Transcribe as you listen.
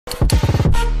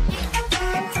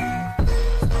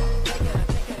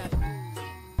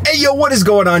Yo, what is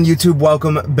going on YouTube?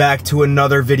 Welcome back to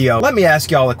another video. Let me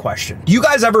ask y'all a question. Do you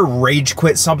guys ever rage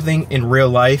quit something in real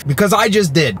life? Because I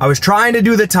just did. I was trying to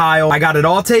do the tile, I got it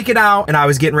all taken out, and I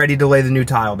was getting ready to lay the new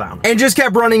tile down. And just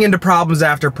kept running into problems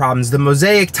after problems. The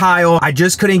mosaic tile, I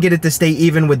just couldn't get it to stay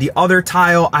even with the other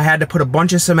tile. I had to put a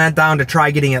bunch of cement down to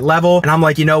try getting it level. And I'm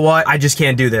like, you know what? I just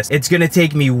can't do this. It's gonna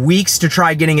take me weeks to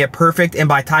try getting it perfect, and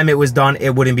by the time it was done,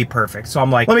 it wouldn't be perfect. So I'm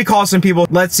like, let me call some people.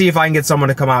 Let's see if I can get someone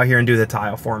to come out here and do the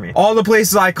tile for me. All the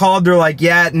places I called, they're like,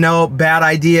 yeah, no, bad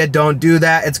idea, don't do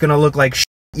that, it's gonna look like shit,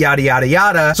 yada yada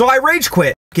yada. So I rage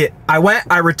quit.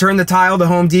 I returned the tile to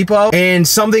Home Depot, and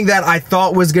something that I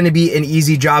thought was going to be an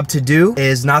easy job to do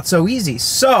is not so easy.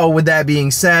 So with that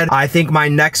being said, I think my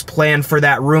next plan for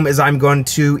that room is I'm going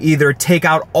to either take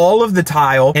out all of the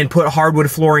tile and put hardwood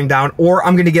flooring down, or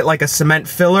I'm going to get like a cement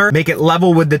filler, make it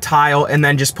level with the tile, and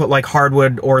then just put like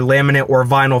hardwood or laminate or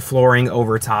vinyl flooring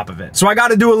over top of it. So I got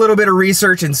to do a little bit of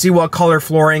research and see what color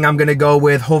flooring I'm going to go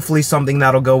with. Hopefully something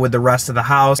that'll go with the rest of the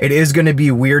house. It is going to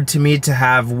be weird to me to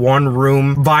have one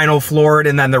room vinyl floored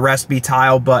and then the rest be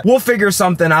tile, but we'll figure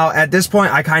something out. At this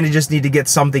point, I kind of just need to get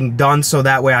something done so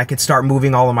that way I could start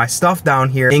moving all of my stuff down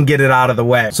here and get it out of the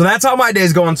way. So that's how my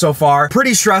day's going so far.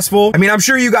 Pretty stressful. I mean, I'm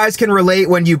sure you guys can relate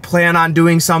when you plan on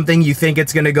doing something, you think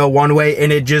it's gonna go one way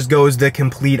and it just goes the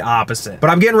complete opposite.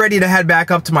 But I'm getting ready to head back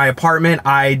up to my apartment.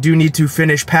 I do need to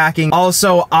finish packing.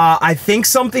 Also, I think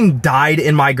something died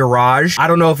in my garage. I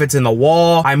don't know if it's in the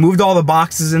wall. I moved all the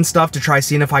boxes and stuff to try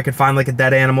seeing if I could find like a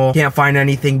dead animal. Can't find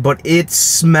anything, but it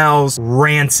smells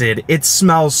rancid. It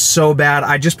smells so bad.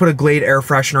 I just put a Glade air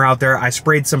freshener out there. I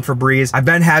sprayed some Febreze. I've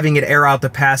been having it air out the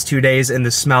past 2 days and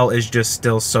the smell is just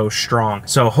still so strong.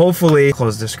 So hopefully,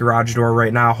 close this garage door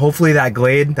right now. Hopefully that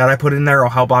Glade that I put in there will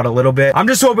help out a little bit. I'm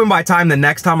just hoping by the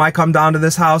next time I come down to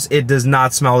this house, it does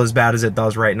not smell as bad as it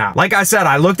does right now. Like I said,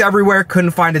 I looked everywhere,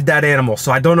 couldn't find a dead animal.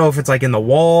 So I don't know if it's like in the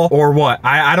wall or what.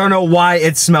 I don't know why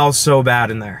it smells so bad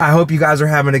in there. I hope you guys are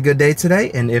having a good day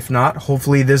today. And if not,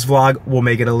 hopefully this vlog will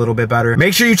make it a little bit better.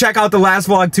 Make sure you check out the last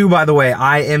vlog too, by the way.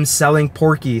 I am selling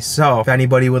Porky, so if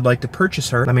anybody would like to purchase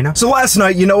her, let me know. So last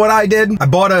night, you know what I did? I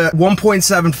bought a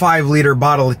 1.75 liter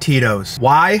bottle of Tito's.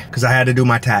 Why? Because I had to do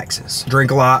my taxes.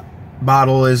 Drink a lot.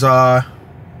 Bottle is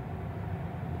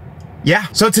yeah,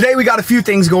 so today we got a few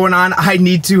things going on. I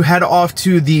need to head off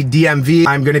to the DMV.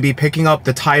 I'm going to be picking up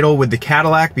the title with the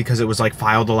Cadillac because it was like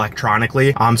filed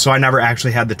electronically. So I never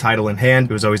actually had the title in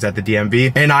hand. It was always at the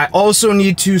DMV. And I also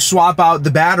need to swap out the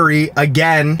battery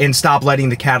again and stop letting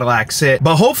the Cadillac sit.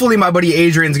 But hopefully my buddy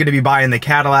Adrian's going to be buying the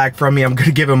Cadillac from me. I'm going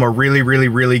to give him a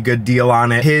really good deal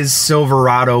on it. His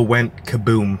Silverado went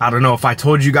kaboom. I don't know if I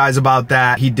told you guys about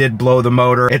that. He did blow the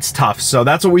motor. It's tough. So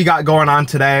that's what we got going on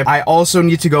today. I also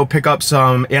need to go pick up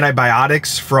some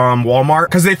antibiotics from Walmart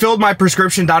because they filled my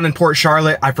prescription down in Port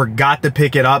Charlotte. I forgot to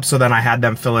pick it up, so then I had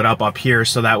them fill it up here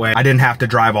so that way I didn't have to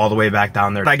drive all the way back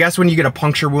down there. I guess when you get a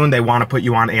puncture wound, they want to put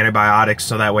you on antibiotics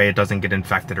so that way it doesn't get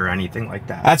infected or anything like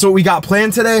that. That's what we got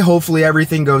planned today. Hopefully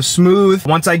everything goes smooth.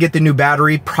 Once I get the new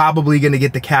battery, probably gonna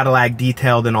get the Cadillac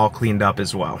detailed and all cleaned up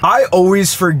as well. I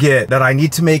always forget that I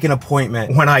need to make an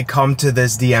appointment when I come to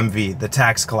this DMV, the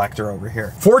tax collector over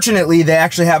here. Fortunately, they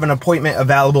actually have an appointment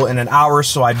available in an hour,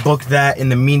 so I booked that. In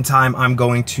the meantime, I'm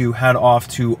going to head off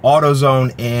to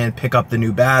AutoZone and pick up the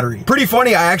new battery. Pretty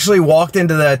funny, I actually walked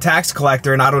into the tax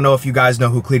collector, and I don't know if you guys know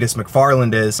who Cletus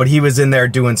McFarland is, but he was in there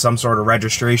doing some sort of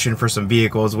registration for some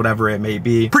vehicles, whatever it may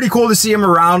be. Pretty cool to see him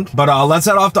around, but let's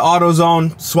head off to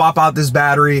AutoZone, swap out this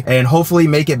battery, and hopefully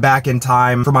make it back in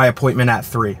time for my appointment at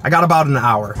 3. I got about an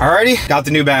hour. Alrighty, got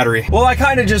the new battery. Well, I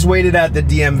kind of just waited at the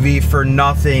DMV for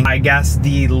nothing. I guess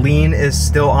the lien is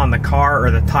still on the car,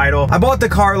 or the title. I bought the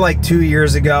car like 2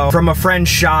 years ago from a friend's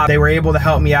shop. They were able to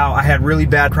help me out. I had really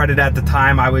bad credit at the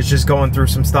time. I was just going through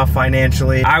some stuff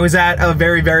financially. I was at a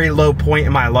very low point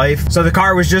in my life. So the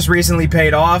car was just recently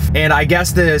paid off, and I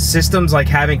guess the systems like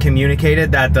haven't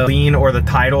communicated that the lien or the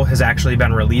title has actually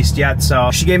been released yet.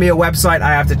 So she gave me a website.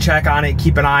 I have to check on it,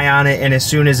 keep an eye on it, and as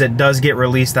soon as it does get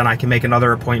released, then I can make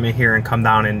another appointment here and come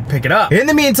down and pick it up. In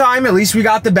the meantime, at least we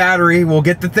got the battery. We'll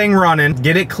get the thing running,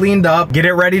 get it cleaned up, get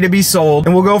it ready to be sold,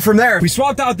 and we'll go from there. We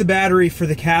swapped out the battery for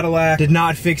the Cadillac, did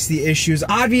not fix the issues,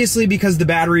 obviously because the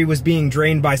battery was being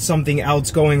drained by something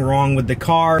else going wrong with the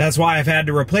car. That's why I've had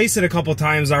to replace it a couple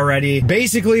times already.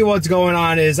 Basically what's going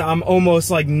on is I'm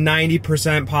almost like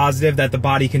 90% positive that the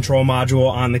body control module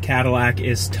on the Cadillac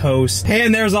is toast.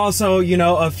 And there's also, you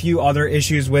know, a few other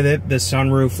issues with it. The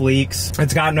sunroof leaks,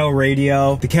 it's got no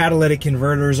radio, the catalytic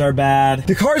converters are bad.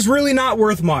 The car's really not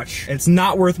worth much. It's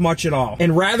not worth much at all.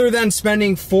 And rather than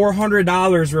spending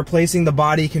 $400 $400 replacing the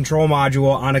body control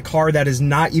module on a car that is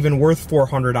not even worth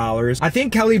 $400. I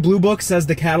think Kelly Blue Book says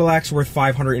the Cadillac's worth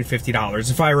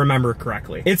 $550, if I remember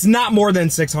correctly. It's not more than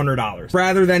 $600.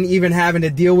 Rather than even having to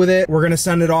deal with it, we're gonna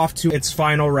send it off to its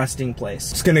final resting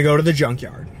place. It's gonna go to the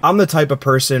junkyard. I'm the type of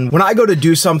person, when I go to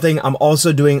do something, I'm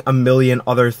also doing a million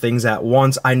other things at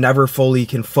once. I never fully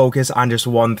can focus on just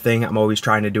one thing. I'm always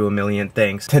trying to do a million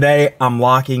things. Today, I'm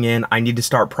locking in. I need to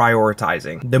start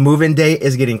prioritizing. The move-in date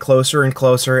is getting closer and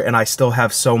closer, and I still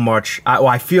have so much,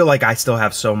 I feel like I still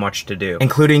have so much to do,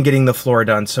 including getting the floor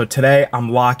done. So today,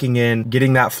 I'm locking in.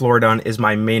 Getting that floor done is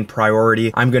my main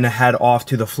priority. I'm gonna head off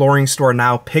to the flooring store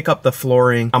now, pick up the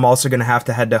flooring. I'm also gonna have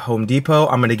to head to Home Depot.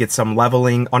 I'm gonna get some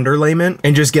leveling underlayment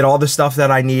and just get all the stuff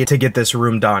that I need to get this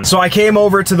room done. So I came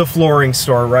over to the flooring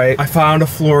store, right? I found a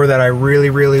floor that I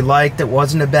really liked. It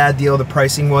wasn't a bad deal. The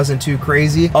pricing wasn't too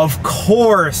crazy. Of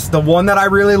course, the one that I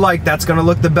really like that's gonna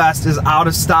look the best is out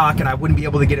of stock, and I wouldn't be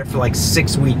able to get it for like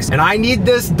 6 weeks. And I need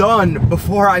this done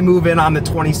before I move in on the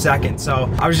 22nd. So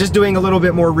I was just doing a little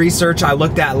bit more research. I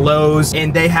looked at Lowe's,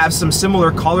 and they have some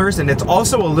similar colors, and it's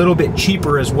also a little bit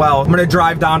cheaper as well. I'm gonna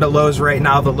drive down to Lowe's right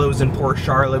now, the Lowe's in Port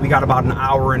Charlotte. We got about an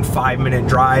hour and 5-minute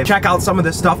drive. Check out some of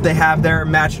the stuff they have there,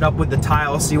 match it up with the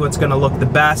tile, see what's gonna look the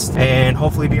best, and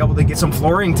hopefully be able to get some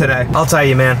flooring today. I'll tell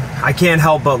you, man, I can't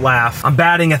help but laugh. I'm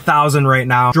batting 1,000 right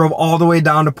now. Drove all the way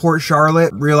down to Port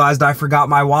Charlotte, realized I forgot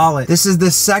my wallet. This is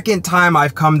the second time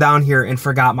I've come down here and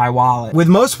forgot my wallet. With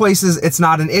most places, it's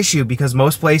not an issue because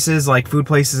most places, like food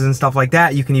places and stuff like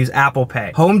that, you can use Apple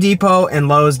Pay. Home Depot and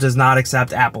Lowe's does not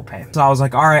accept Apple Pay. So I was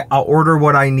like, all right, I'll order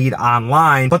what I need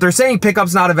online, but they're saying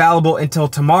pickup's not available until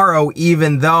tomorrow,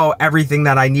 even though everything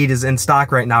that I need is in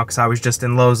stock right now because I was just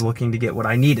in Lowe's looking to get what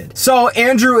I needed. So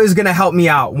Andrew is gonna help me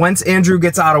out. Once Andrew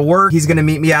gets out of work, he's gonna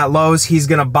meet me at Lowe's. He's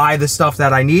gonna buy the stuff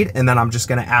that I need, and then I'm just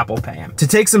gonna Apple Pay him. To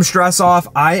take some stress off,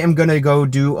 I am gonna go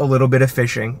do a little bit of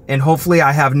fishing, and hopefully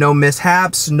I have no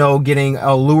mishaps, no getting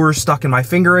a lure stuck in my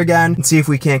finger again, and see if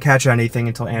we can't catch anything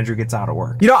until Andrew gets out of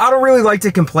work. You know, I don't really like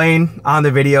to complain on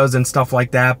the videos and stuff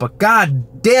like that, but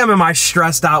god damn am I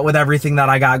stressed out with everything that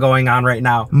I got going on right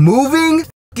now. Moving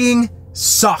f***ing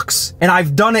sucks, and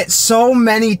I've done it so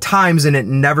many times and it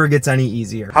never gets any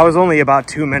easier. I was only about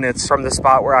 2 minutes from the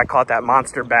spot where I caught that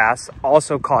monster bass,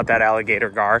 also caught that alligator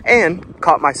gar, and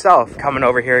caught myself. Coming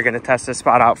over here, gonna test this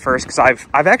spot out first because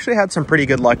I've actually had some pretty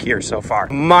good luck here so far,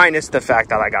 minus the fact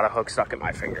that I got a hook stuck in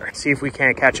my finger. See if we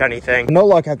can't catch anything. No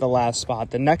luck at the last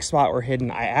spot. The next spot we're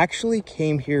hidden, I actually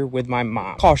came here with my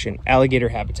mom. Caution, alligator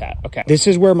habitat. Okay, this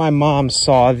is where my mom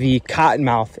saw the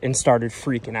cottonmouth and started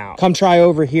freaking out. Come try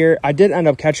over here. I did end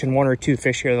up catching 1 or 2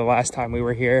 fish here the last time we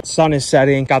were here. Sun is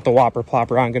setting, got the whopper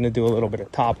plopper on, gonna do a little bit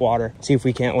of top water, see if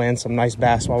we can't land some nice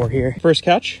bass while we're here. First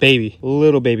catch, baby,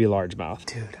 little baby largemouth.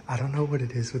 Dude, I don't know what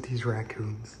it is with these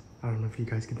raccoons. I don't know if you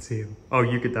guys can see them. Oh,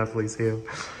 you could definitely see them.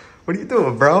 What are you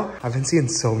doing, bro? I've been seeing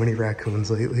so many raccoons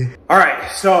lately. All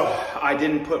right, so I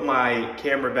didn't put my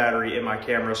camera battery in my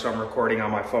camera, so I'm recording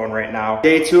on my phone right now.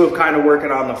 Day 2 of kind of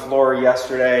working on the floor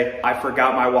yesterday. I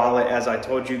forgot my wallet, as I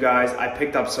told you guys. I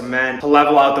picked up cement to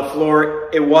level out the floor.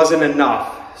 It wasn't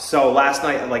enough. So last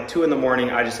night at like 2 in the morning,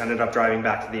 I just ended up driving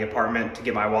back to the apartment to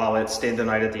get my wallet, stayed the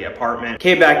night at the apartment,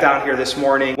 came back down here this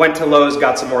morning, went to Lowe's,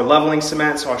 got some more leveling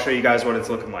cement, so I'll show you guys what it's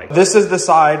looking like. This is the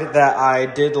side that I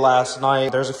did last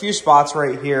night. There's a few spots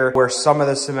right here where some of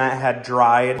the cement had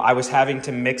dried. I was having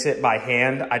to mix it by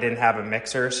hand. I didn't have a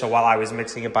mixer, so while I was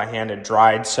mixing it by hand, it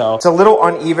dried. So it's a little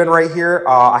uneven right here.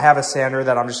 I have a sander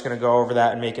that I'm just gonna go over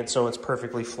that and make it so it's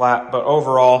perfectly flat, but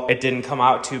overall, it didn't come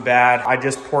out too bad. I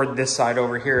just poured this side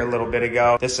over here a little bit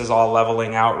ago. This is all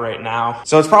leveling out right now.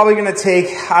 So it's probably gonna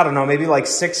take, I don't know, maybe like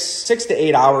 6 to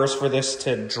 8 hours for this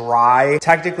to dry.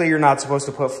 Technically, you're not supposed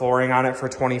to put flooring on it for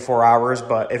 24 hours,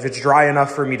 but if it's dry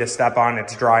enough for me to step on,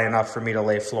 it's dry enough for me to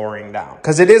lay flooring down.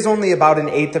 Because it is only about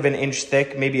 1/8 of an inch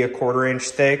thick, maybe 1/4 inch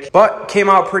thick, but came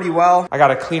out pretty well. I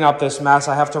gotta clean up this mess.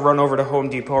 I have to run over to Home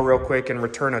Depot real quick and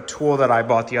return a tool that I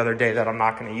bought the other day that I'm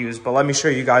not gonna use, but let me show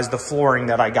you guys the flooring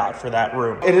that I got for that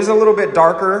room. It is a little bit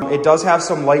darker. It does have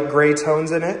some light gray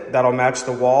tones in it that'll match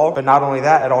the wall, but not only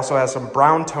that, it also has some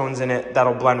brown tones in it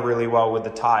that'll blend really well with the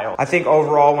tile. I think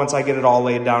overall, once I get it all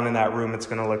laid down in that room, it's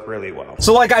gonna look really well.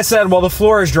 So like I said, while the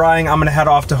floor is drying, I'm gonna head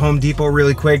off to Home Depot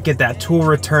really quick, get that tool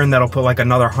return that'll put like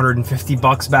another 150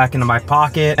 bucks back into my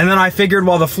pocket, and then then I figured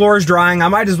while the floor is drying, I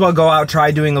might as well go out,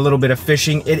 try doing a little bit of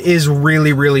fishing. It is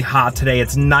really, really hot today.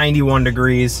 It's 91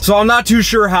 degrees. So I'm not too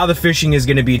sure how the fishing is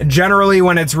gonna be. Generally,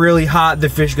 when it's really hot, the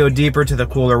fish go deeper to the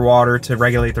cooler water to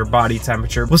regulate their body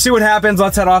temperature. We'll see what happens.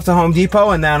 Let's head off to Home Depot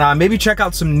and then maybe check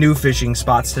out some new fishing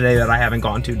spots today that I haven't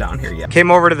gone to down here yet.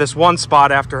 Came over to this one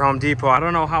spot after Home Depot. I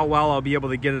don't know how well I'll be able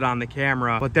to get it on the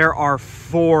camera, but there are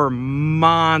 4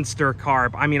 monster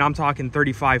carp. I mean, I'm talking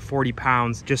 35, 40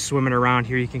 pounds just swimming around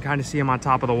here. You can kind of see them on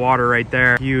top of the water right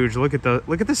there. Huge. Look at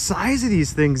the size of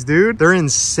these things, dude. They're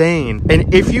insane.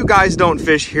 And if you guys don't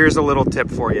fish, here's a little tip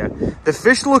for you. The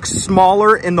fish look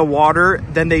smaller in the water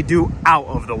than they do out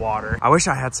of the water. I wish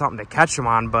I had something to catch them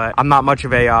on, but I'm not much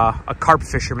of a carp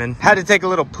fisherman. Had to take a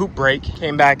little poop break.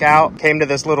 Came back out, came to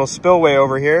this little spillway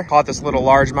over here. Caught this little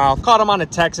largemouth. Caught him on a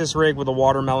Texas rig with a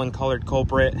watermelon colored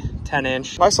culprit,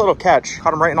 10-inch. Nice little catch.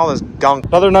 Caught him right in all this gunk.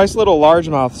 Another nice little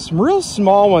largemouth. Some real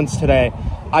small ones today.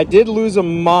 I did lose a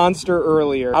monster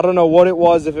earlier. I don't know what it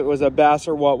was, if it was a bass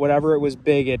or what, whatever it was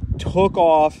big, it took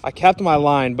off. I kept my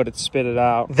line, but it spit it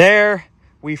out. There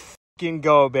we fucking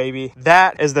go, baby.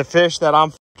 That is the fish that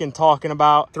I'm fucking talking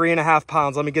about. 3.5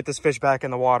 pounds. Let me get this fish back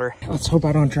in the water. Let's hope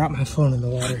I don't drop my phone in the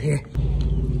water here.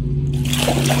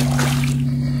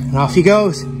 And off he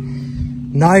goes.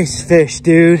 Nice fish,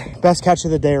 dude. Best catch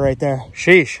of the day right there.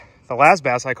 Sheesh. The last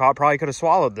bass I caught probably could have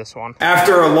swallowed this one.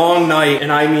 After a long night, and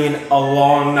I mean a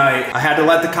long night, I had to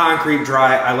let the concrete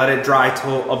dry. I let it dry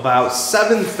till about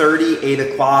 7:30, 8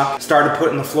 o'clock. Started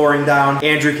putting the flooring down.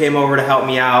 Andrew came over to help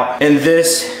me out. And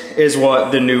this is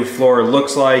what the new floor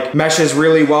looks like. Meshes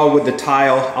really well with the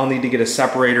tile. I'll need to get a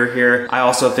separator here. I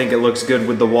also think it looks good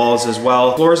with the walls as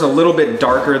well. Floor is a little bit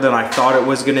darker than I thought it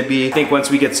was gonna be. I think once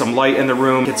we get some light in the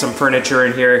room, get some furniture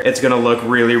in here, it's gonna look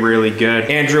really, really good.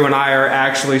 Andrew and I are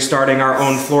actually starting our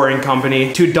own flooring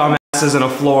company. 2 dumb in a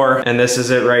floor, and this is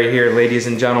it right here, ladies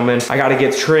and gentlemen. I gotta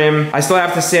get trim. I still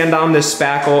have to sand down this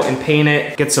spackle and paint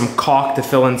it, get some caulk to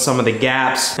fill in some of the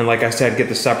gaps, and like I said, get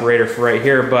the separator for right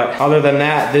here. But other than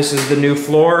that, this is the new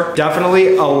floor.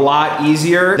 Definitely a lot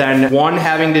easier than one,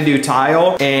 having to do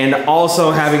tile, and also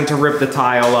having to rip the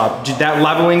tile up. That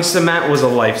leveling cement was a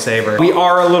lifesaver. We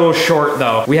are a little short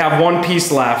though. We have 1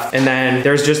 piece left, and then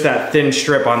there's just that thin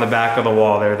strip on the back of the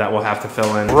wall there that we'll have to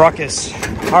fill in. Ruckus.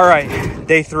 All right,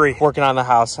 day 3. Working on the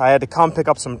house. I had to come pick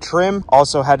up some trim.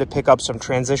 Also had to pick up some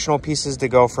transitional pieces to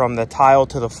go from the tile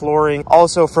to the flooring.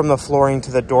 Also from the flooring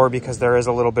to the door, because there is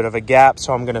a little bit of a gap.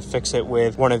 So I'm gonna fix it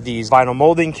with one of these vinyl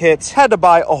molding kits. Had to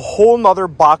buy a whole nother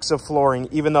box of flooring,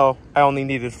 even though I only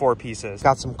needed 4 pieces.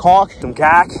 Got some caulk, some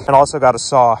gack, and also got a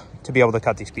saw to be able to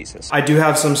cut these pieces. I do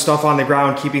have some stuff on the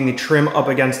ground keeping the trim up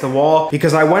against the wall,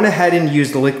 because I went ahead and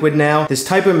used liquid nail. This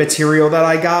type of material that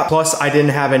I got, plus I didn't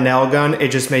have a nail gun, it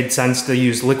just made sense to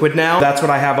use liquid nail. That's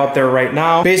what I have up there right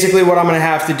now. Basically what I'm gonna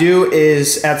have to do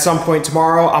is at some point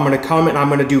tomorrow, I'm gonna come and I'm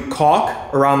gonna do caulk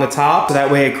around the top, so that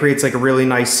way it creates like a really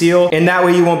nice seal, and that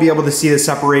way you won't be able to see the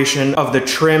separation of the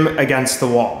trim against the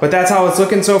wall. But that's how it's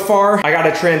looking so far. I got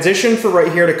a transition for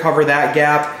right here to cover that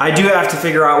gap. I do have to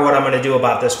figure out what I'm gonna do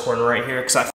about this corner right here,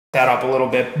 because I f***ed that up a little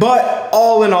bit. But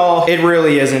all in all, it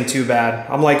really isn't too bad.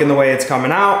 I'm liking the way it's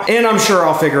coming out, and I'm sure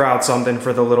I'll figure out something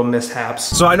for the little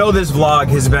mishaps. So I know this vlog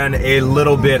has been a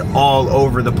little bit all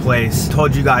over the place.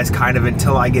 Told you guys kind of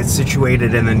until I get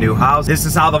situated in the new house. This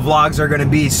is how the vlogs are gonna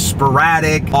be: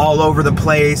 sporadic, all over the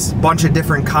place, bunch of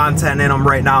different content in them.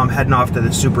 Right now I'm heading off to the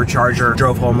supercharger.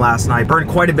 Drove home last night, burned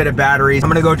quite a bit of batteries. I'm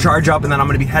gonna go charge up, and then I'm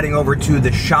gonna be heading over to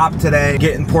the shop today,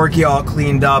 getting Porky all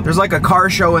cleaned up. There's like a car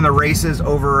show in the races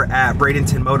over at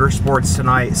Bradenton Motorsports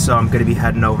tonight, so I'm gonna be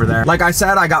heading over there. Like I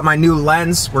said, I got my new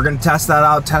lens. We're gonna test that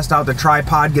out, test out the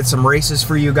tripod, get some races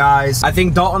for you guys. I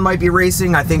think Dalton might be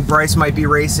racing. I think Bryce might be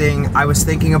racing. I was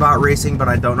thinking about racing, but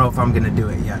I don't know if I'm gonna do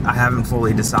it yet. I haven't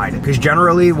fully decided, because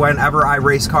generally whenever I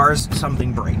race cars,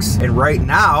 something breaks. And right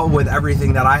now, with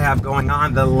everything that I have going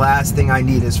on, the last thing I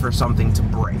need is for something to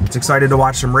break. It's excited to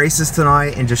watch some races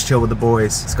tonight and just chill with the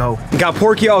boys. Let's go. Got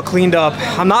Porky all cleaned up.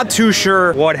 I'm not too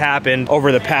sure what happened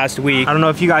over the past week. I don't know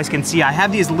if you guys can see, I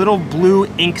have these little blue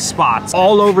ink spots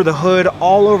all over the hood,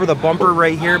 all over the bumper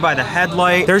right here by the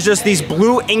headlight. There's just these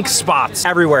blue ink spots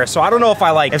everywhere. So I don't know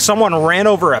if someone ran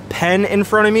over a pen in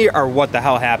front of me or what the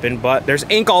hell happened, but there's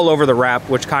ink all over the wrap,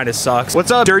 which kind of sucks.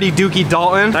 What's up, Dirty Dookie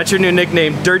Dalton? That's your new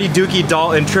nickname, Dirty Dookie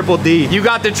Dalton, Triple D. You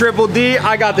got the Triple D,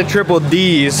 I got the Triple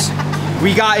D's.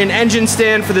 We got an engine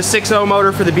stand for the 6.0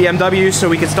 motor for the BMW so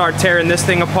we can start tearing this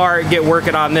thing apart, get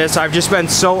working on this. I've just been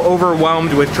so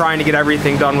overwhelmed with trying to get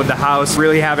everything done with the house.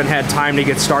 Really haven't had time to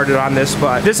get started on this,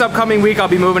 but this upcoming week I'll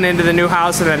be moving into the new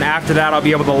house, and then after that I'll be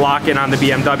able to lock in on the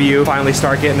BMW, finally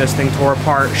start getting this thing tore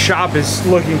apart. Shop is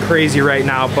looking crazy right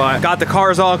now, but got the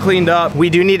cars all cleaned up.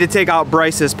 We do need to take out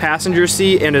Bryce's passenger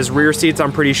seat and his rear seats.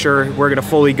 I'm pretty sure we're gonna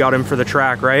fully gut him for the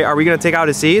track, right? Are we gonna take out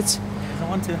his seats?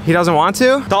 To. He doesn't want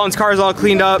to? Dalton's car is all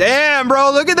cleaned up. Damn,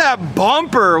 bro, look at that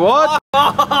bumper. What?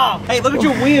 Oh, hey, look at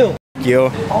your wheel. Thank you.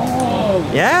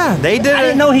 Oh. Yeah, they did. I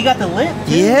didn't know he got the lip.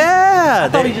 Too. Yeah. I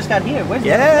thought he just got here. Where's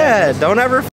yeah, don't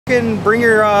ever fucking bring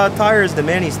your tires to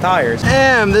Manny's Tires.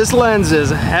 Damn, this lens is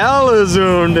hella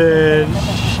zoomed in.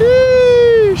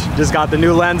 Sheesh. Just got the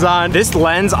new lens on. This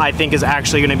lens, I think, is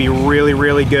actually gonna be really,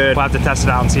 really good. We'll have to test it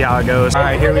out and see how it goes. All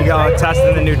right, here we go.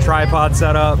 Testing the new tripod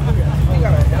setup.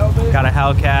 Got a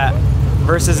Hellcat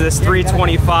versus this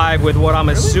 325 with what I'm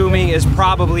assuming is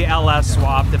probably LS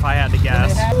swapped, if I had to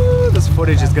guess. Ooh, this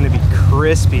footage is gonna be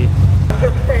crispy. I'm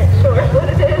not sure what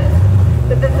it is,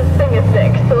 but this thing is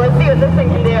sick, so let's see what this thing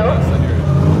can do.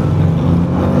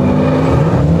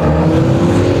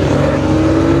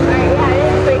 Alright, yeah, it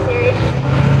is stationary.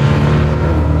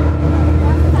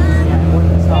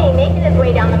 Hey, making its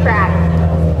way down the track.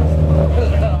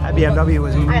 That BMW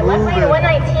was moving. Alright, left lane at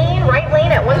 119, right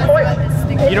lane at 140.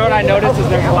 You know what I noticed is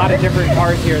there's a lot of different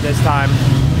cars here this time.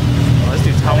 Well, this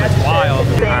dude's helmet's wild.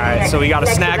 Alright, so we got a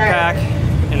snack pack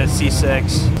and a C6.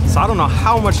 So I don't know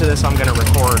how much of this I'm gonna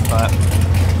record, but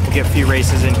we'll get a few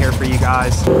races in here for you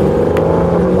guys.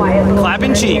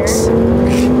 Clapping cheeks.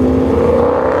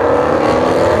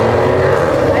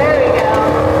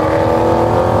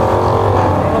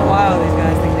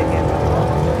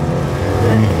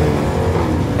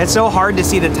 It's so hard to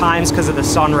see the times because of the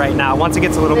sun right now. Once it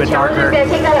gets a little bit darker,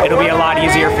 it'll be a lot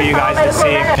easier for you guys to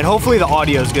see. And hopefully the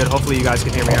audio is good. Hopefully you guys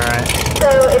can hear me all right. So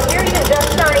if you're even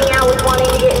just starting out with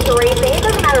wanting to get into racing, it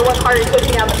doesn't matter what car you're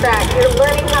taking down the track. You're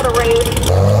learning how to race.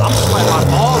 I'm sweating my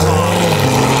balls off.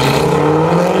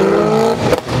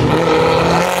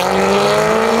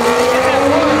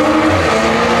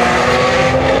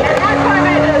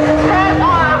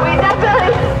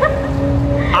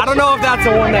 That's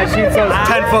the one that shoots those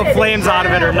 10-foot flames out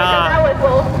of it or not.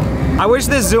 I wish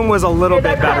this zoom was a little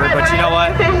bit better, but you know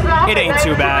what? It ain't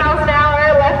too bad.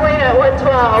 Left lane at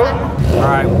 112. All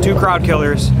right, 2 crowd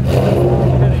killers.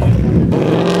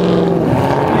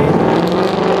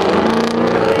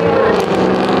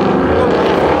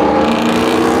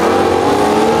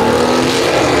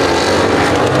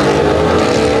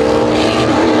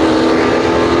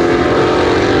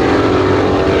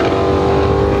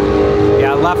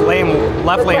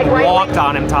 Left lane walked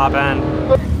on him top end.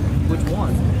 Which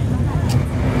one?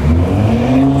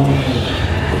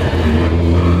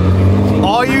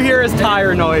 All you hear is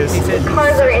tire noise.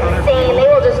 Cars are insane. They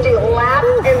will just do lap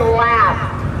and lap.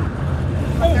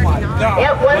 Oh my god.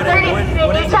 Yep,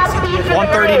 130. New top speed for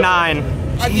 139.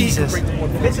 Jesus.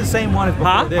 It's the same one as before.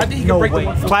 Huh? I think you can break the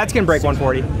 140. Plaids can break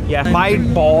 140. Yeah. My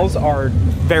balls are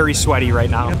very sweaty right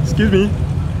now. Excuse me,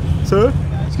 sir.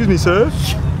 Excuse me, sir.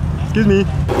 Excuse me.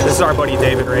 This is our buddy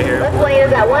David right here. Left lane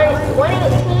is at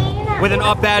 118. With an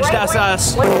up-badged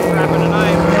SS. Someone Wrapping a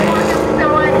knife.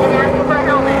 and asking for a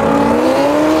helmet.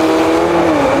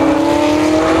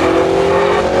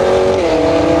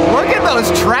 Look at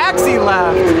those tracks he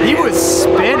left. He was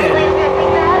spinning.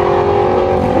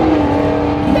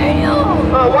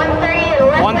 Damn. 130 and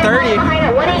left 130. lane behind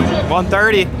at 118.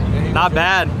 130. Not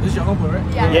bad. This is your uncle,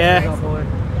 right? Yeah.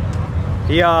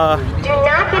 He Do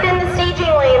not get in the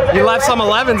staging lanes. he left some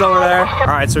 11s over there. All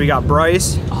right, so we got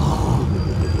Bryce.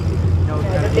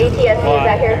 ATSV is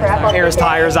back here for Apple. Tear his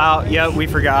tires out. Yep, we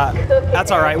forgot.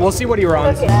 That's all right. We'll see what he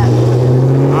runs. All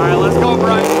right, let's go,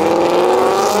 Bryce.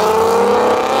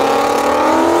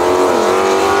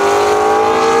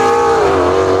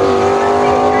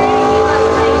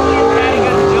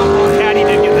 Caddy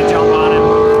did get the jump on him.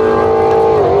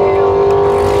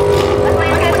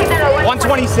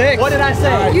 126. What did I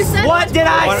say? You said what did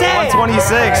I say?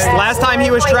 126. Last time he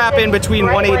was trapping between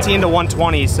 118 to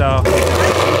 120, so.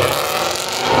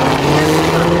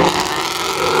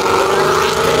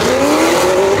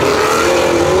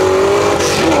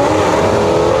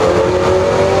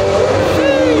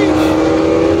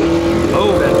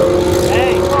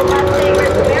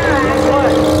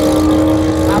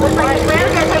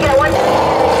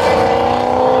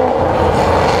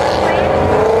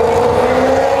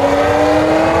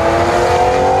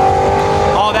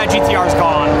 GTR's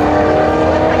gone.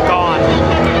 Gone.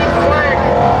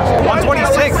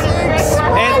 126.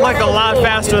 It looked a lot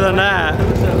faster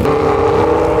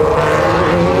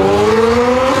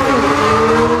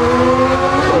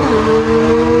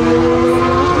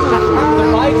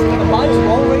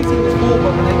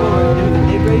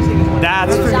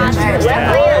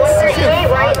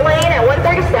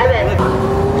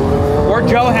Our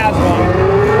Joe has one.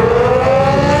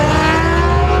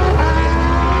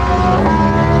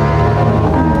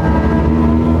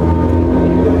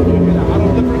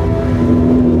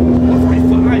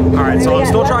 Alright, so I'm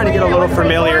still trying to get a little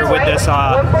familiar with this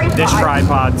this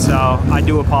tripod, so I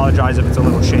do apologize if it's a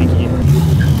little shaky.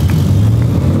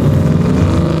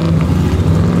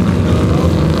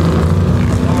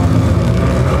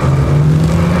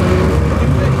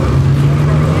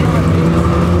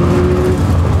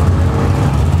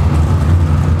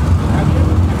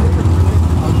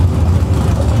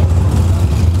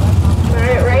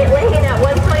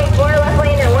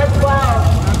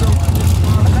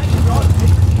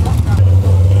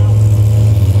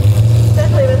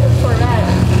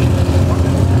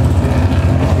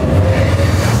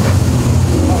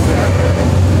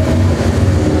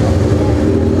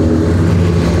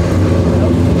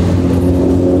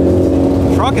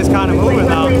 Is kind of moving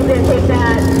though.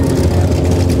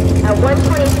 At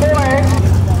 124.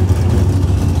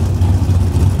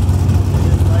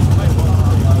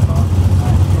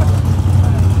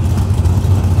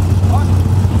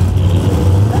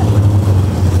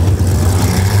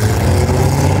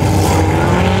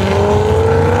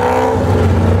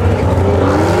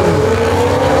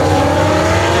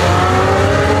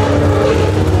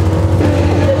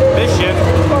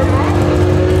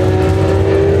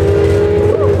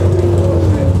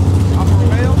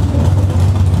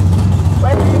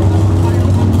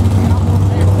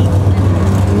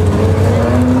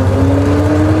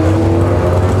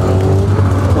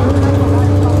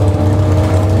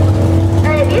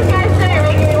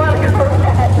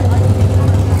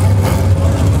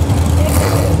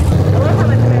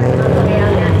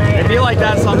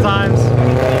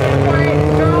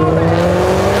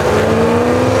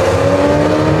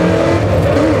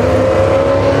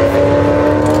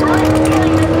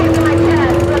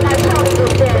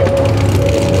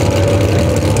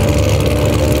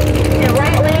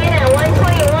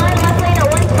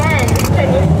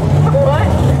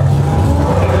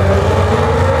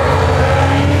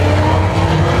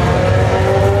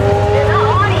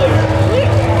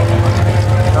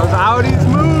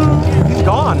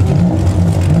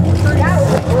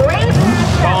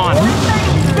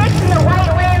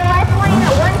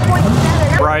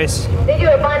 They do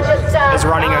a bunch of stuff. Is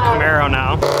running a Camaro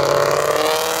now.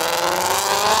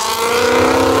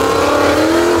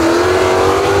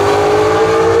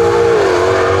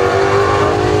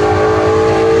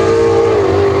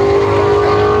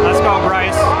 Let's go,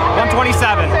 Bryce.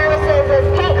 127.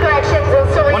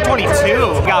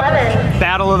 122. Got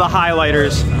Battle of the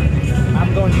Highlighters.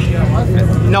 I'm going to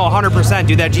GTR. No, 100%.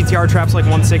 Dude, that GTR traps like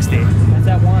 160. That's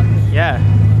that one. Yeah,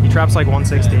 he traps like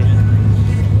 160.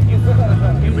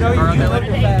 No, you look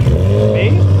fast. Me?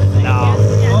 No.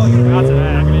 Not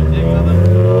today.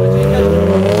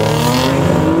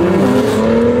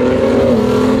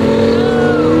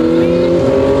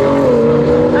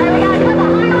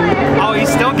 Oh, he's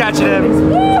still catching him.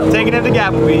 Taking him to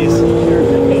Applebee's.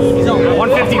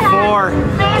 154.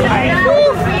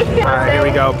 Alright, here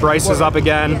we go. Bryce is up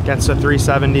again. Gets to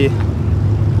 370.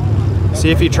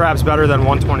 See if he traps better than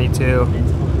 122.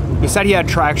 He said he had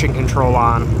traction control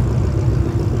on.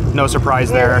 No surprise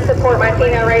there. Support my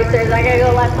female racers. I gotta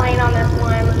go left lane on this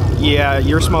one. Yeah,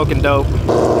 you're smoking dope.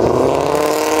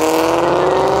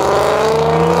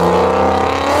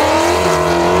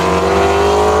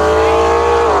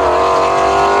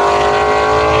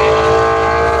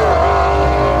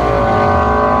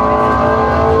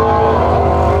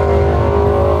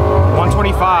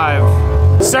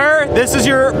 Sir, this is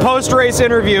your post-race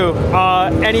interview.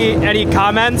 Any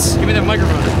comments? Give me that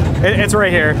microphone. It's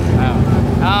right here.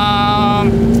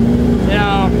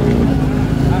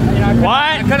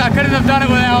 I couldn't have done it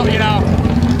without,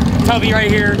 Toby right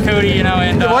here, Codee,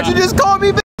 and. Why'd you just call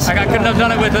me? I couldn't have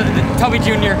done it with Toby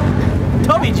Jr.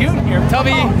 Toby Jr.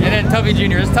 Toby, and then Toby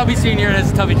Jr. It's Toby Sr. and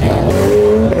it's Toby Jr.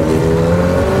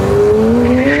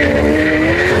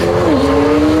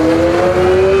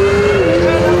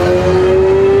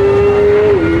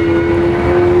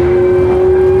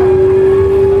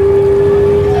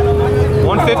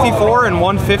 154 and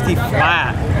 150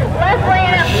 flat. Left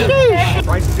lane up.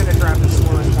 Bryce is gonna trap the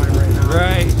slowest point right now.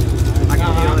 Right. I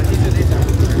can feel it.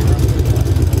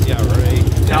 Yeah, right.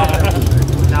 No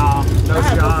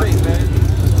shot.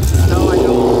 No, I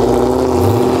don't.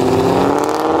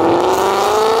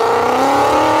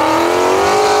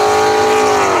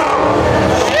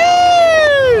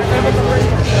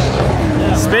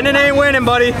 Spinning ain't winning,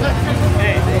 buddy.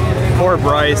 Poor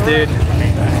Bryce, dude.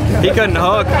 He couldn't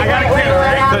hook.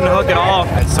 Couldn't hook at all.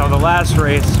 So the last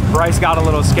race, Bryce got a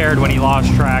little scared when he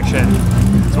lost traction.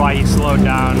 That's why he slowed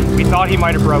down. We thought he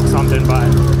might have broke something, but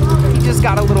he just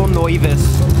got a little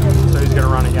nervous. So he's gonna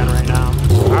run again right now.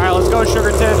 All right, let's go,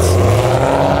 Sugar Tits.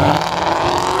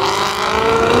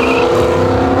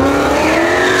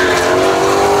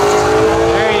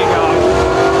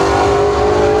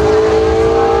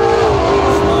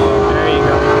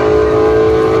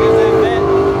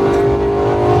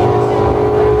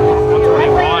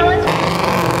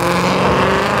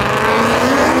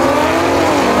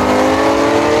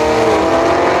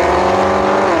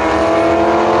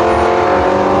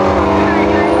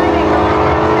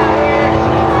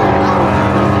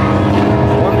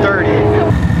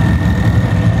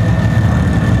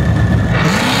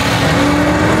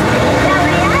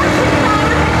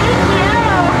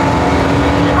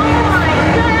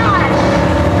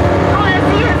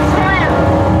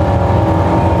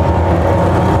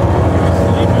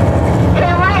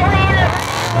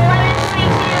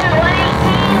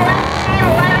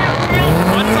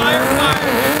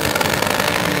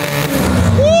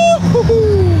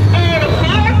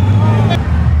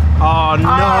 Oh no!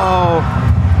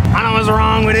 I know what's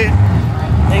wrong with it.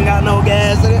 Ain't got no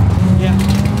gas in it. Yeah.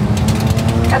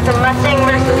 Got the Mustang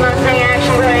versus Mustang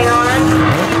action going on.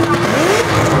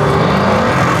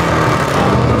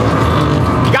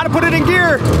 You gotta put it in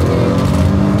gear.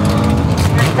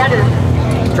 That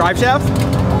is. Drive shaft?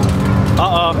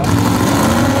 Uh-oh.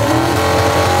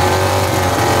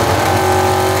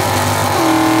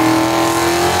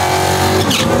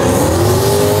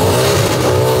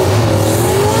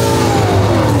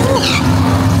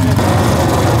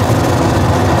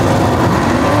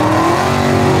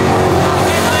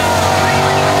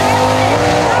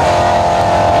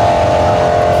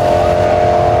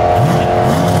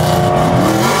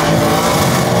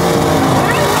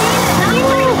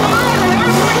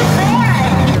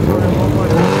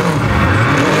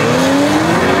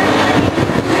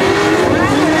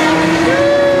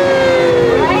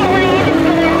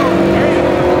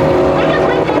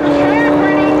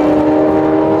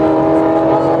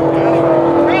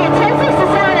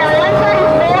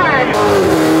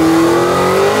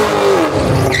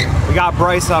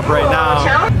 Bryce up right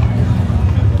now.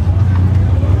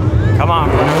 Come on,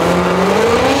 bro.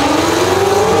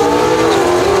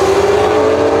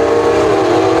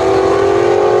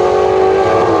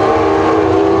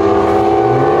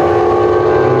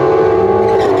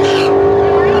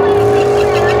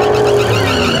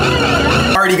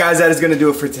 Alrighty guys, that is going to do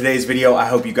it for today's video. I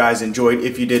hope you guys enjoyed.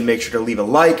 If you did, make sure to leave a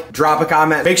like, drop a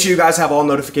comment. Make sure you guys have all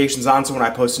notifications on so when I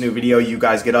post a new video, you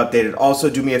guys get updated. Also,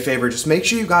 do me a favor, just make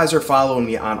sure you guys are following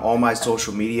me on all my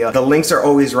social media. The links are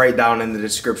always right down in the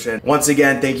description. Once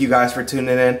again, thank you guys for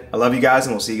tuning in. I love you guys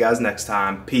and we'll see you guys next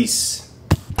time. Peace.